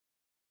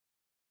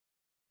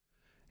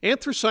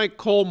Anthracite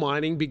coal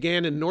mining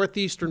began in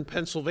northeastern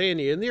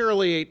Pennsylvania in the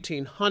early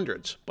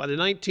 1800s. By the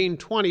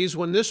 1920s,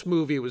 when this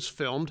movie was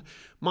filmed,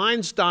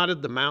 mines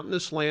dotted the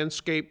mountainous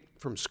landscape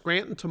from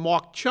Scranton to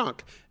Mauch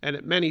Chunk and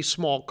at many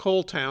small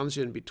coal towns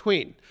in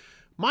between.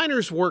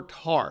 Miners worked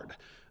hard.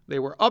 They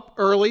were up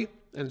early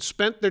and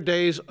spent their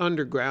days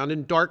underground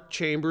in dark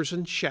chambers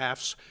and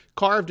shafts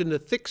carved into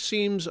thick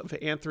seams of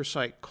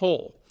anthracite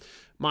coal.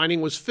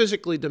 Mining was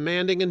physically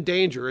demanding and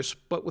dangerous,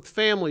 but with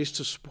families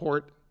to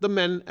support, the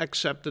men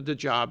accepted the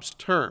job's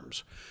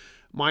terms.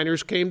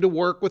 Miners came to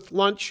work with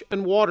lunch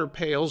and water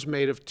pails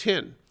made of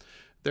tin.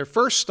 Their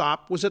first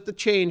stop was at the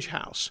change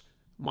house.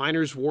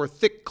 Miners wore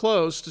thick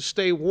clothes to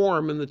stay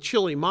warm in the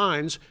chilly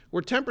mines,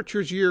 where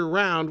temperatures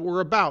year-round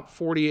were about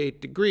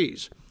 48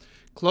 degrees.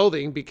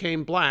 Clothing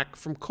became black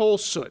from coal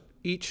soot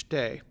each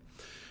day.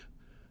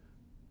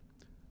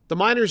 The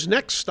miners'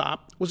 next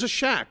stop was a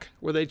shack,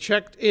 where they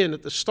checked in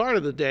at the start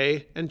of the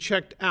day and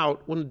checked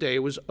out when the day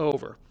was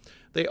over.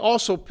 They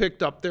also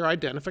picked up their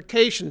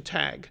identification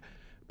tag.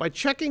 By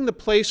checking the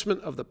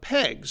placement of the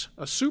pegs,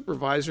 a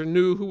supervisor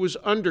knew who was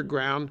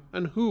underground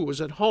and who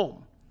was at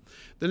home.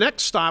 The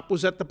next stop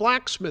was at the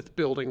blacksmith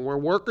building, where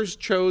workers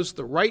chose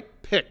the right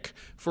pick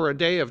for a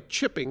day of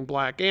chipping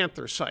black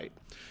anthracite.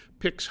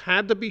 Picks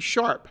had to be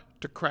sharp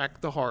to crack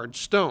the hard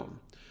stone.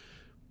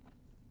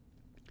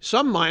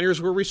 Some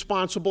miners were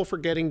responsible for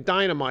getting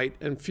dynamite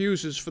and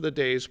fuses for the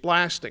day's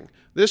blasting.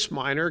 This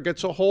miner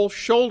gets a whole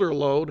shoulder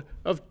load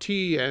of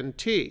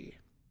TNT.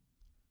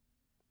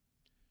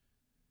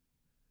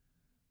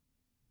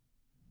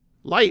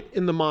 Light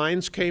in the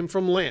mines came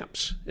from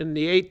lamps. In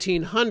the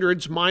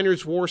 1800s,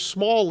 miners wore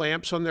small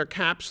lamps on their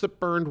caps that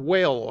burned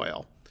whale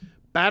oil.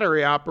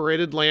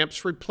 Battery-operated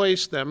lamps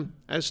replaced them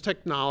as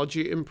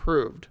technology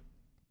improved.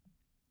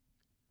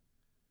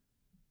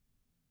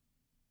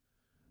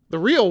 The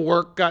real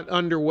work got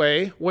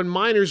underway when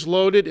miners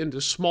loaded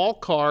into small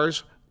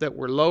cars that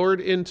were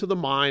lowered into the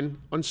mine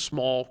on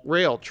small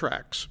rail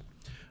tracks.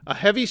 A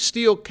heavy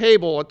steel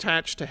cable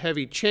attached to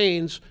heavy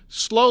chains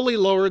slowly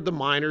lowered the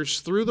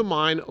miners through the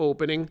mine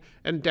opening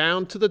and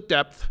down to the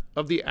depth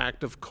of the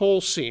active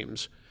coal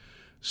seams.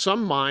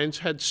 Some mines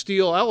had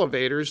steel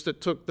elevators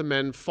that took the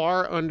men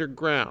far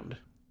underground.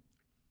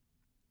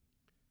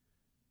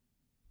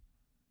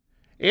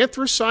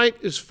 Anthracite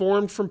is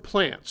formed from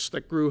plants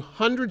that grew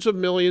hundreds of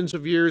millions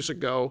of years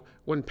ago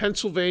when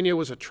Pennsylvania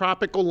was a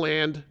tropical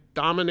land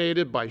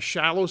dominated by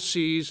shallow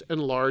seas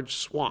and large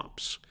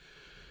swamps.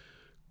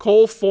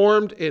 Coal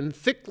formed in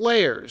thick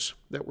layers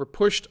that were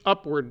pushed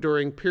upward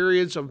during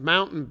periods of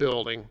mountain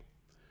building.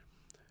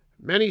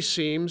 Many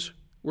seams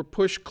were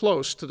pushed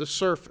close to the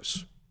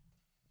surface.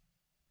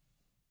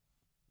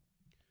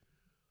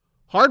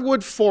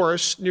 Hardwood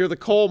forests near the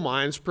coal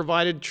mines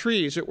provided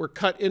trees that were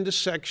cut into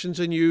sections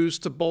and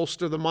used to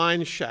bolster the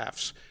mine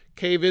shafts.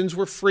 Cave-ins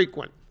were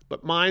frequent,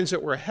 but mines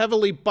that were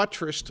heavily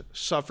buttressed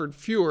suffered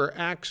fewer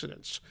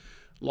accidents.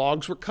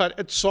 Logs were cut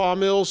at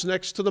sawmills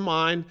next to the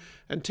mine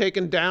and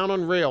taken down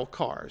on rail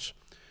cars.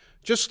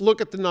 Just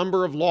look at the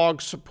number of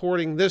logs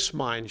supporting this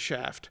mine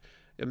shaft.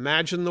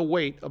 Imagine the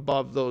weight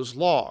above those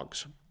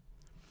logs.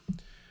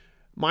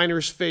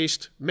 Miners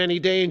faced many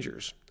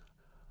dangers.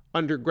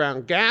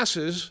 Underground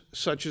gases,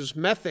 such as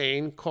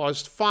methane,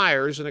 caused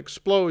fires and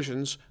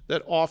explosions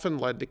that often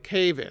led to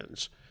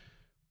cave-ins.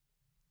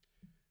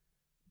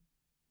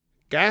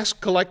 Gas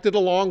collected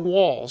along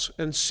walls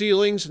and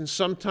ceilings and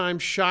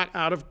sometimes shot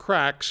out of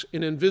cracks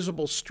in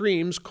invisible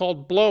streams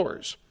called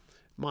blowers.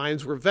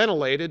 Mines were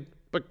ventilated,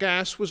 but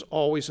gas was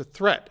always a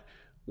threat.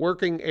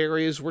 Working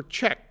areas were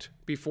checked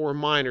before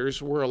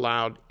miners were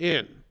allowed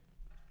in.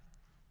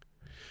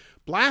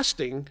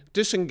 Blasting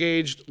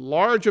disengaged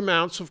large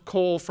amounts of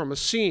coal from a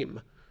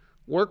seam.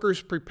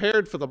 Workers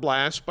prepared for the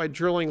blast by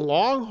drilling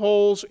long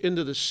holes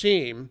into the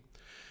seam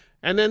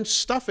and then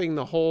stuffing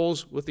the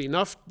holes with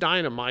enough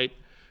dynamite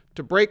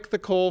to break the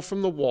coal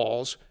from the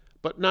walls,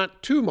 but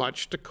not too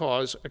much to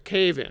cause a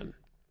cave-in.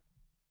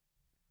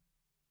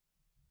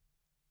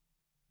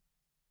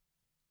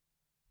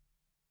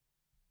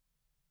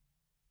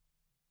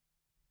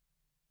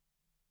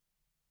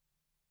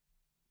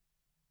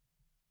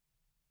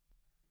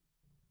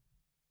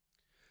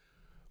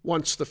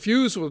 Once the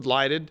fuse was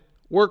lighted,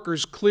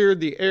 workers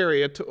cleared the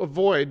area to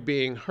avoid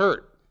being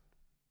hurt.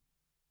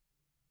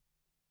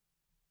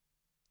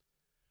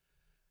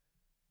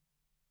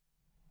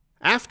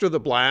 After the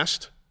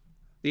blast,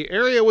 the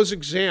area was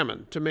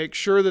examined to make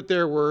sure that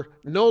there were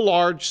no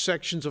large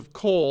sections of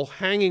coal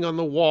hanging on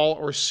the wall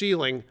or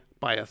ceiling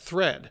by a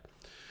thread.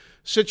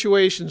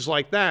 Situations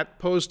like that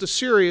posed a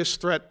serious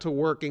threat to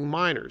working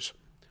miners.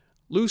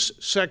 Loose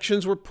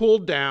sections were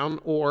pulled down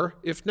or,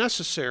 if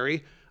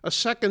necessary, a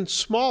second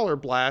smaller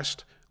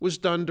blast was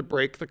done to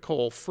break the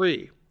coal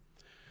free.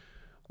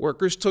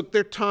 Workers took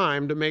their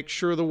time to make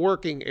sure the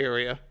working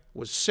area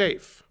was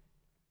safe.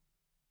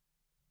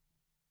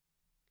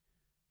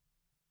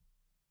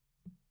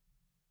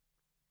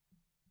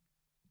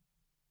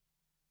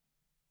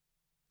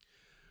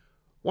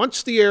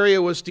 Once the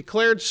area was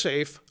declared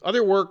safe,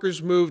 other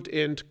workers moved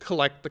in to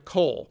collect the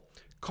coal.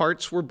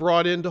 Carts were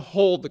brought in to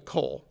hold the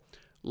coal.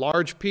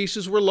 Large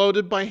pieces were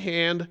loaded by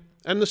hand,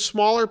 and the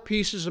smaller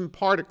pieces and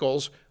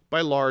particles by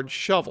large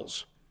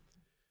shovels.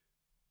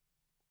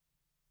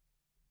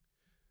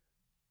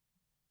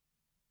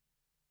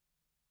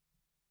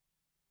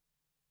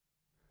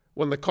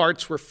 When the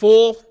carts were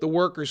full, the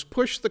workers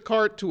pushed the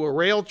cart to a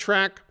rail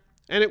track,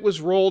 and it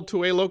was rolled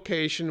to a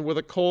location where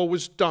the coal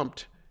was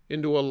dumped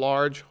into a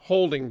large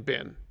holding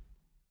bin.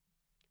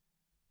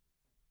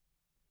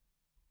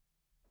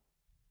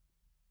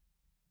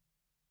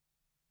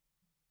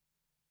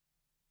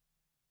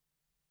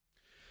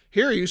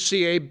 Here you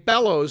see a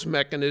bellows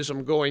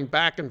mechanism going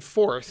back and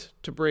forth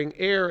to bring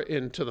air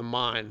into the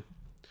mine.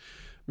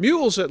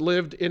 Mules that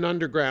lived in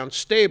underground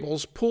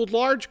stables pulled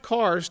large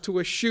cars to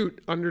a chute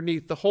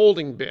underneath the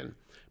holding bin.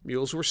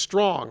 Mules were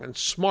strong and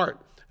smart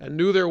and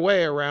knew their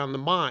way around the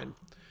mine.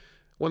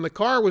 When the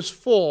car was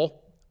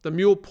full, the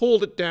mule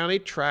pulled it down a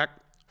track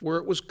where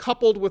it was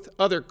coupled with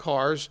other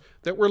cars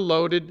that were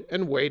loaded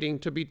and waiting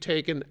to be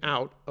taken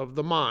out of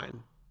the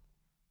mine.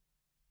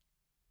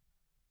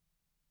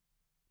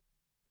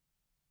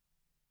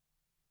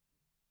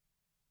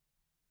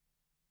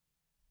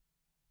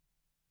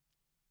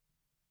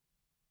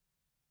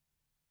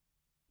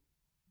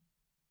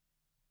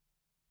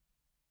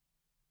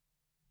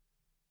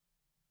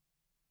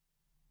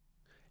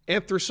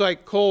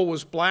 Anthracite coal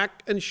was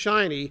black and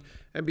shiny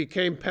and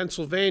became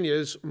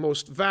Pennsylvania's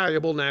most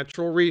valuable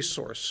natural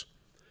resource.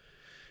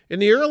 In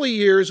the early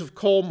years of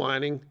coal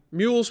mining,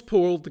 mules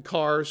pulled the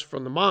cars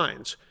from the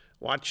mines.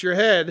 Watch your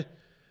head.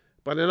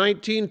 By the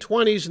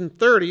 1920s and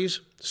 30s,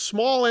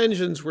 small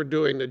engines were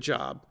doing the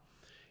job.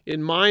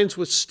 In mines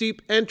with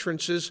steep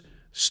entrances,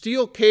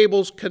 steel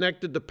cables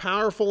connected to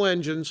powerful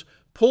engines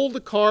pulled the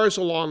cars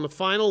along the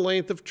final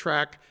length of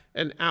track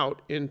and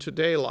out into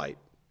daylight.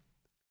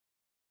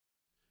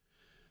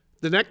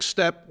 The next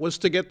step was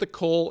to get the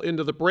coal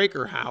into the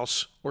breaker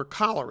house, or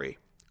colliery.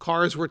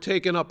 Cars were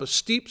taken up a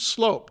steep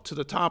slope to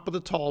the top of the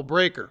tall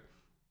breaker.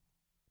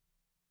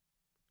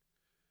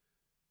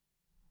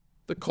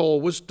 The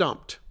coal was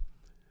dumped.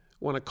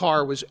 When a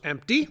car was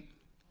empty,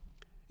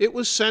 it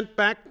was sent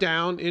back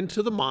down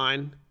into the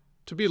mine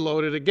to be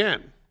loaded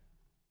again.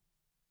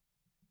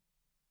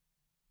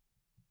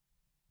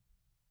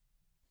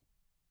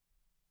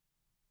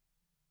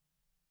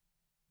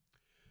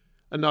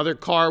 Another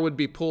car would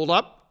be pulled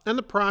up, and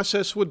the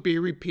process would be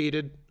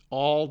repeated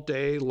all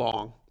day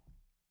long.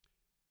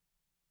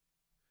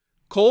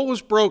 Coal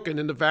was broken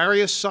into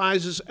various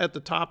sizes at the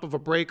top of a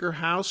breaker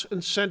house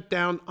and sent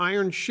down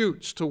iron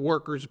chutes to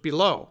workers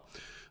below.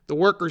 The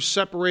workers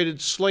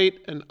separated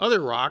slate and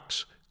other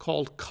rocks,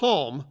 called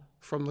culm,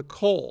 from the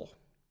coal.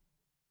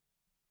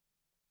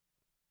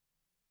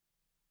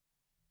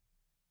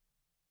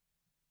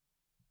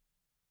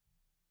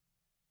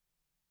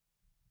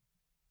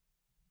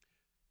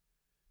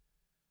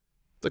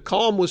 The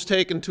culm was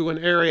taken to an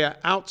area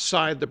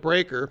outside the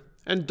breaker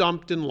and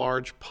dumped in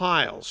large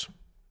piles.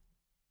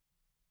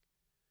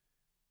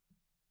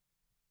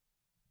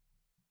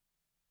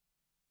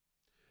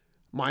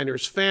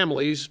 Miners'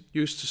 families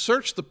used to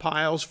search the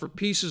piles for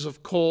pieces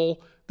of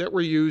coal that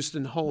were used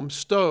in home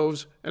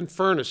stoves and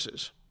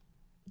furnaces.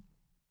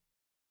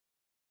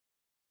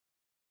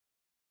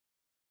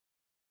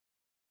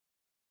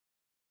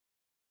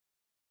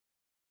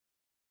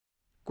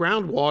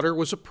 Groundwater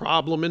was a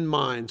problem in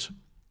mines.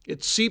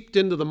 It seeped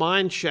into the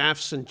mine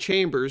shafts and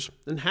chambers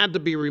and had to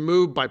be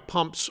removed by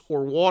pumps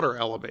or water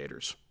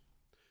elevators.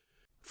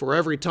 For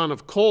every ton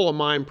of coal a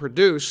mine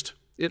produced,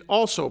 it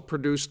also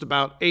produced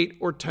about 8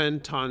 or 10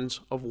 tons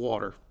of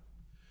water.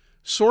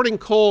 Sorting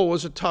coal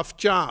was a tough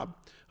job.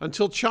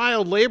 Until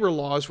child labor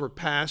laws were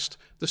passed,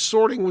 the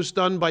sorting was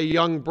done by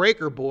young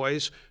breaker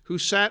boys who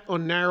sat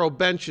on narrow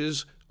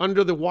benches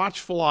under the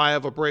watchful eye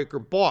of a breaker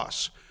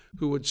boss,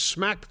 who would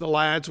smack the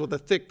lads with a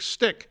thick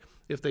stick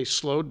if they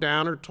slowed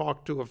down or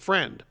talked to a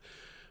friend.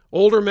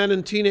 Older men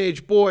and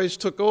teenage boys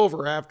took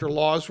over after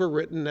laws were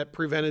written that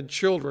prevented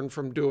children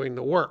from doing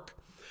the work.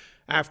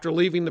 After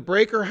leaving the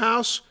breaker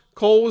house,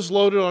 coal was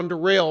loaded onto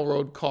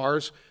railroad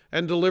cars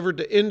and delivered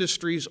to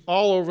industries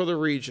all over the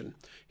region.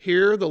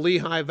 Here, the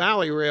Lehigh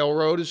Valley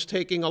Railroad is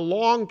taking a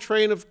long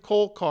train of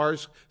coal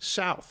cars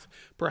south,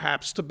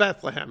 perhaps to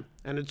Bethlehem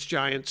and its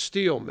giant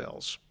steel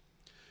mills.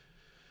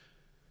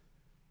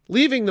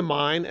 Leaving the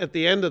mine at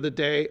the end of the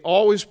day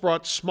always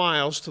brought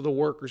smiles to the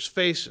workers'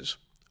 faces.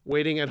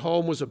 Waiting at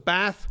home was a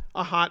bath,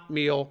 a hot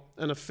meal,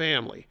 and a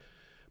family.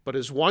 But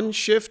as one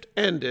shift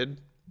ended,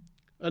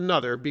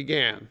 another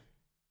began.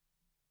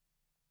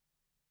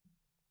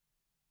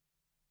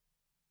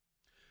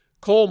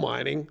 Coal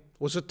mining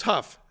was a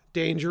tough,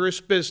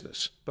 dangerous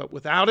business, but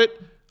without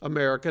it,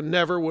 America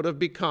never would have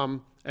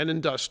become an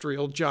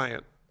industrial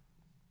giant.